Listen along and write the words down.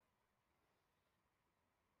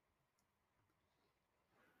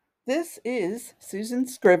This is Susan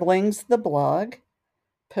Scribbling's The Blog,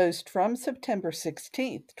 post from September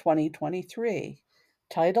 16th, 2023.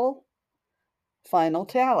 Title: Final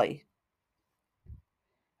Tally.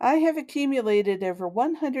 I have accumulated over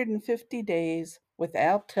 150 days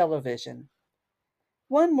without television.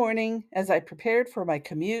 One morning, as I prepared for my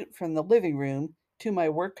commute from the living room to my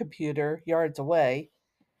work computer yards away,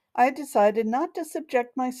 I decided not to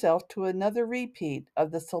subject myself to another repeat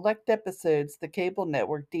of the select episodes the cable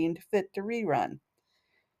network deemed fit to rerun,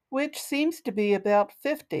 which seems to be about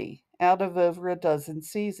 50 out of over a dozen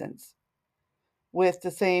seasons, with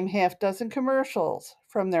the same half dozen commercials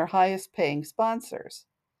from their highest paying sponsors.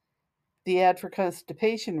 The ad for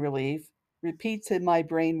constipation relief repeats in my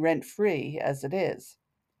brain rent free as it is.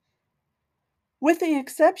 With the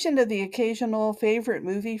exception of the occasional favorite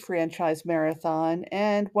movie franchise marathon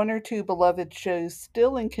and one or two beloved shows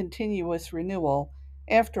still in continuous renewal,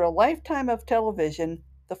 after a lifetime of television,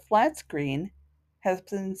 the flat screen has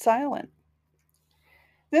been silent.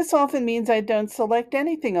 This often means I don't select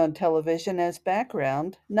anything on television as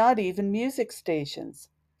background, not even music stations.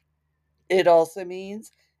 It also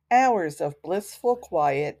means hours of blissful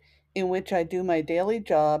quiet in which I do my daily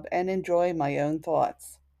job and enjoy my own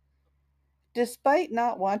thoughts. Despite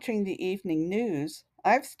not watching the evening news,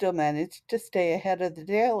 I've still managed to stay ahead of the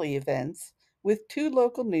daily events with two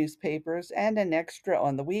local newspapers and an extra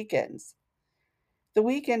on the weekends. The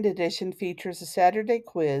weekend edition features a Saturday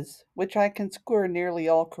quiz, which I can score nearly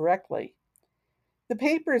all correctly. The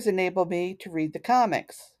papers enable me to read the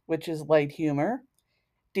comics, which is light humor,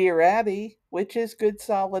 Dear Abby, which is good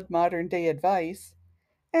solid modern day advice,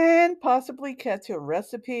 and possibly catch a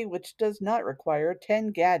recipe which does not require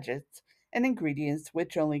 10 gadgets and ingredients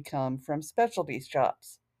which only come from specialty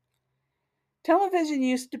shops. Television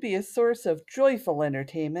used to be a source of joyful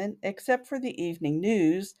entertainment, except for the evening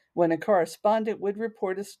news when a correspondent would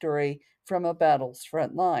report a story from a battle's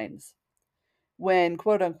front lines. When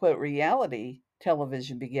quote unquote reality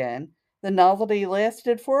television began, the novelty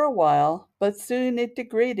lasted for a while, but soon it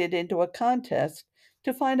degraded into a contest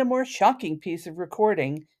to find a more shocking piece of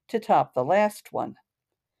recording to top the last one.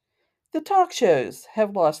 The talk shows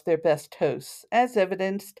have lost their best hosts, as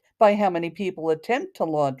evidenced by how many people attempt to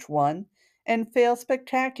launch one and fail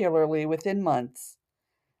spectacularly within months.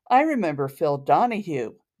 I remember Phil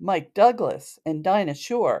Donahue, Mike Douglas, and Dinah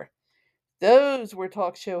Shore. Those were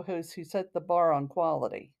talk show hosts who set the bar on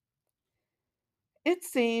quality. It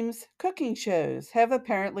seems cooking shows have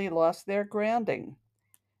apparently lost their grounding.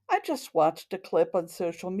 I just watched a clip on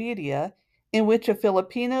social media in which a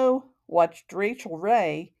Filipino watched Rachel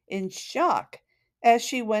Ray in shock as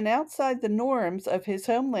she went outside the norms of his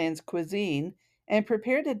homeland's cuisine and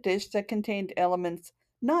prepared a dish that contained elements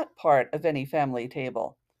not part of any family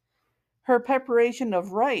table. Her preparation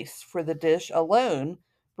of rice for the dish alone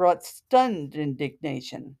brought stunned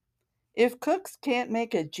indignation. If cooks can't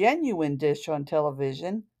make a genuine dish on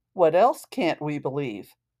television, what else can't we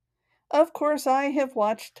believe? Of course, I have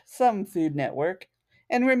watched some Food Network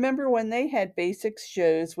and remember when they had basic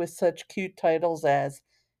shows with such cute titles as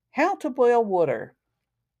How to Boil Water.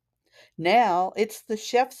 Now it's the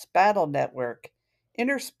Chef's Battle Network,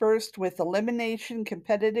 interspersed with elimination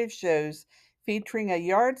competitive shows featuring a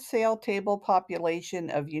yard sale table population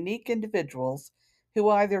of unique individuals who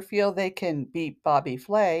either feel they can beat Bobby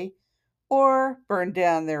Flay or burn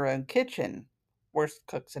down their own kitchen. Worst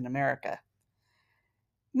cooks in America.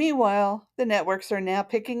 Meanwhile, the networks are now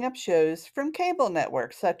picking up shows from cable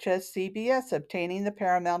networks such as CBS obtaining the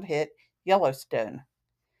Paramount hit Yellowstone.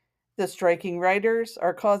 The striking writers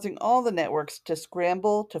are causing all the networks to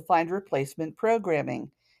scramble to find replacement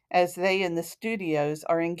programming, as they in the studios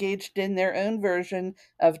are engaged in their own version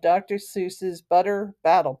of Dr. Seuss's Butter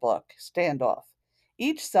Battle Book standoff.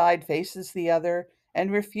 Each side faces the other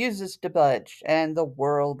and refuses to budge, and the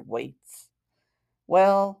world waits.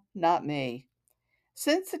 Well, not me.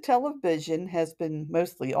 Since the television has been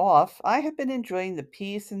mostly off, I have been enjoying the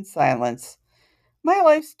peace and silence. My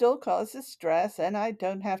life still causes stress, and I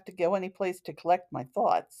don't have to go anyplace to collect my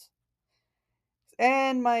thoughts.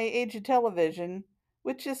 And my aged television,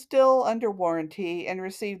 which is still under warranty and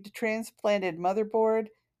received a transplanted motherboard,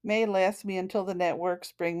 may last me until the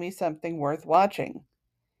networks bring me something worth watching.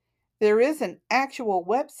 There is an actual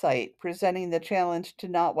website presenting the challenge to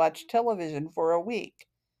not watch television for a week.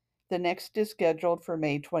 The next is scheduled for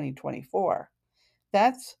May 2024.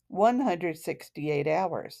 That's 168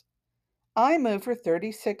 hours. I'm over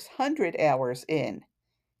 3,600 hours in,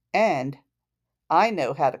 and I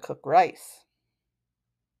know how to cook rice.